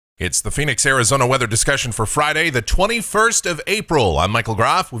It's the Phoenix, Arizona weather discussion for Friday, the 21st of April. I'm Michael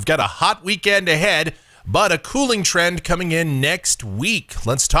Groff. We've got a hot weekend ahead, but a cooling trend coming in next week.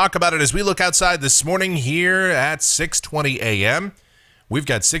 Let's talk about it as we look outside this morning here at 6:20 a.m. We've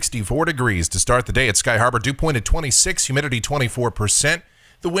got 64 degrees to start the day at Sky Harbor. Dew point at 26, humidity 24%.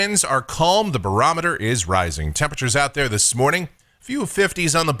 The winds are calm. The barometer is rising. Temperatures out there this morning, a few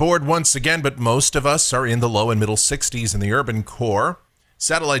 50s on the board once again, but most of us are in the low and middle 60s in the urban core.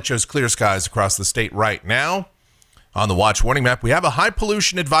 Satellite shows clear skies across the state right now. On the watch warning map, we have a high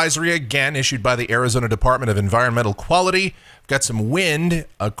pollution advisory again issued by the Arizona Department of Environmental Quality. We've got some wind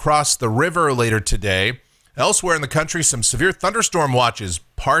across the river later today. Elsewhere in the country, some severe thunderstorm watches,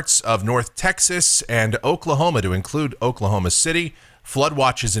 parts of North Texas and Oklahoma to include Oklahoma City. Flood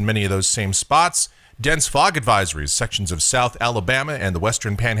watches in many of those same spots. Dense fog advisories, sections of South Alabama and the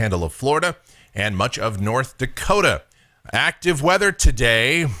western panhandle of Florida, and much of North Dakota. Active weather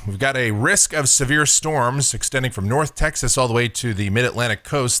today. We've got a risk of severe storms extending from North Texas all the way to the mid-Atlantic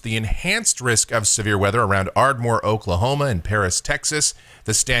coast. The enhanced risk of severe weather around Ardmore, Oklahoma, and Paris, Texas.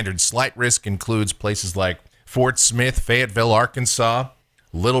 The standard slight risk includes places like Fort Smith, Fayetteville, Arkansas,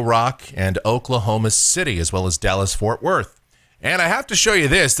 Little Rock, and Oklahoma City, as well as Dallas-Fort Worth. And I have to show you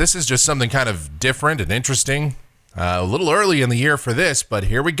this. This is just something kind of different and interesting. A little early in the year for this, but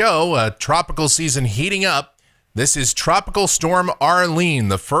here we go. Tropical season heating up. This is Tropical Storm Arlene,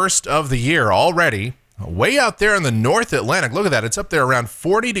 the first of the year already. Way out there in the North Atlantic. Look at that. It's up there around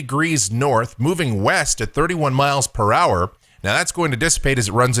 40 degrees north, moving west at 31 miles per hour. Now, that's going to dissipate as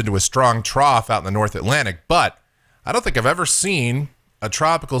it runs into a strong trough out in the North Atlantic, but I don't think I've ever seen a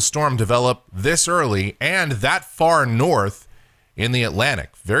tropical storm develop this early and that far north in the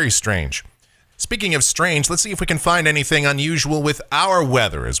Atlantic. Very strange. Speaking of strange, let's see if we can find anything unusual with our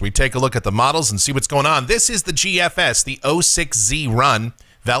weather as we take a look at the models and see what's going on. This is the GFS, the 06Z run,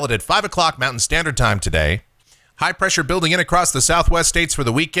 valid at 5 o'clock Mountain Standard Time today. High pressure building in across the southwest states for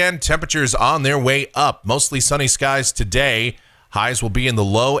the weekend. Temperatures on their way up. Mostly sunny skies today. Highs will be in the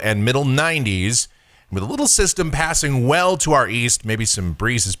low and middle 90s. With a little system passing well to our east, maybe some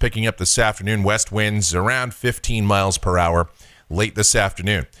breezes picking up this afternoon. West winds around 15 miles per hour late this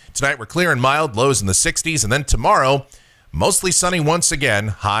afternoon. Tonight we're clear and mild, lows in the 60s, and then tomorrow, mostly sunny once again,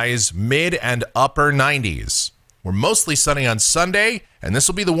 highs mid and upper 90s. We're mostly sunny on Sunday, and this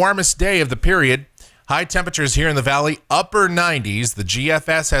will be the warmest day of the period. High temperatures here in the valley, upper 90s. The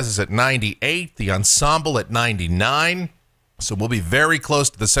GFS has us at 98, the Ensemble at 99, so we'll be very close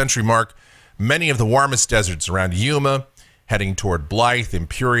to the century mark. Many of the warmest deserts around Yuma, heading toward Blythe,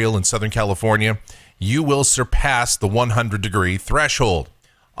 Imperial, in Southern California, you will surpass the 100-degree threshold.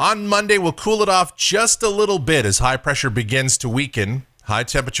 On Monday, we'll cool it off just a little bit as high pressure begins to weaken. High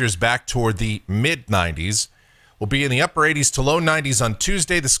temperatures back toward the mid-90s. We'll be in the upper 80s to low 90s on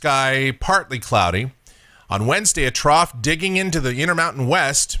Tuesday. The sky partly cloudy. On Wednesday, a trough digging into the Intermountain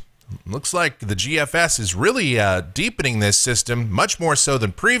West. Looks like the GFS is really deepening this system, much more so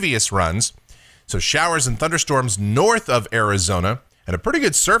than previous runs. So showers and thunderstorms north of Arizona, and a pretty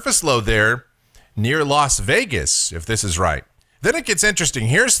good surface low there near Las Vegas, if this is right. Then it gets interesting.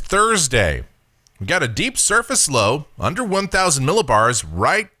 Here's Thursday. We've got a deep surface low under 1,000 millibars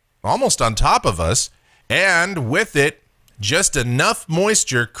right almost on top of us. And with it, just enough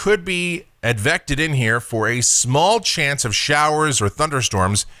moisture could be advected in here for a small chance of showers or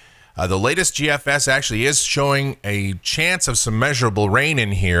thunderstorms. The latest GFS actually is showing a chance of some measurable rain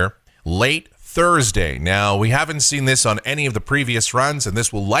in here late Thursday. Now, we haven't seen this on any of the previous runs, and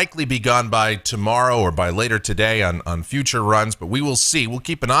this will likely be gone by tomorrow or by later today on future runs, but we will see. We'll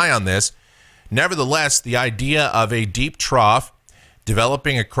keep an eye on this. Nevertheless, the idea of a deep trough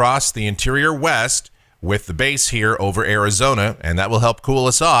developing across the interior west with the base here over Arizona, and that will help cool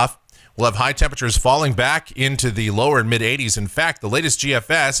us off. We'll have high temperatures falling back into the lower and mid-80s. In fact, the latest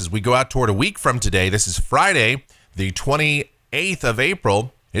GFS, as we go out toward a week from today, this is Friday, the 28th of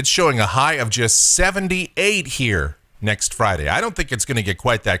April, it's showing a high of just 78 here next Friday. I don't think it's going to get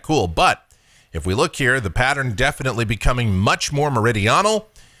quite that cool, but if we look here, the pattern definitely becoming much more meridional.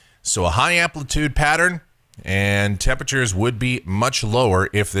 So a high amplitude pattern, and temperatures would be much lower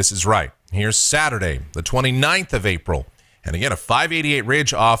if this is right. Here's Saturday, the 29th of April. And again, a 588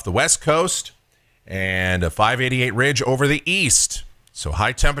 ridge off the west coast and a 588 ridge over the east. So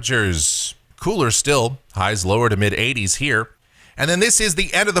high temperatures, cooler still, highs lower to mid-80s here. And then this is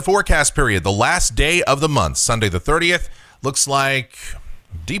the end of the forecast period, the last day of the month, Sunday the 30th. Looks like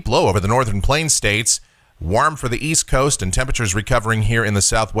deep low over the northern plains states, warm for the east coast, and temperatures recovering here in the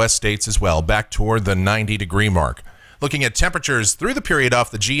southwest states as well, back toward the 90-degree mark. Looking at temperatures through the period off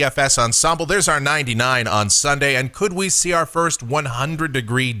the GFS Ensemble, there's our 99 on Sunday. And could we see our first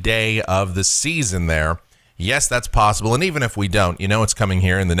 100-degree day of the season there? Yes, that's possible. And even if we don't, you know it's coming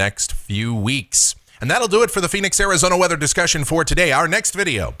here in the next few weeks. And that'll do it for the Phoenix, Arizona weather discussion for today. Our next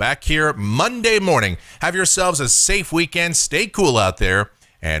video back here Monday morning. Have yourselves a safe weekend. Stay cool out there,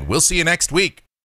 and we'll see you next week.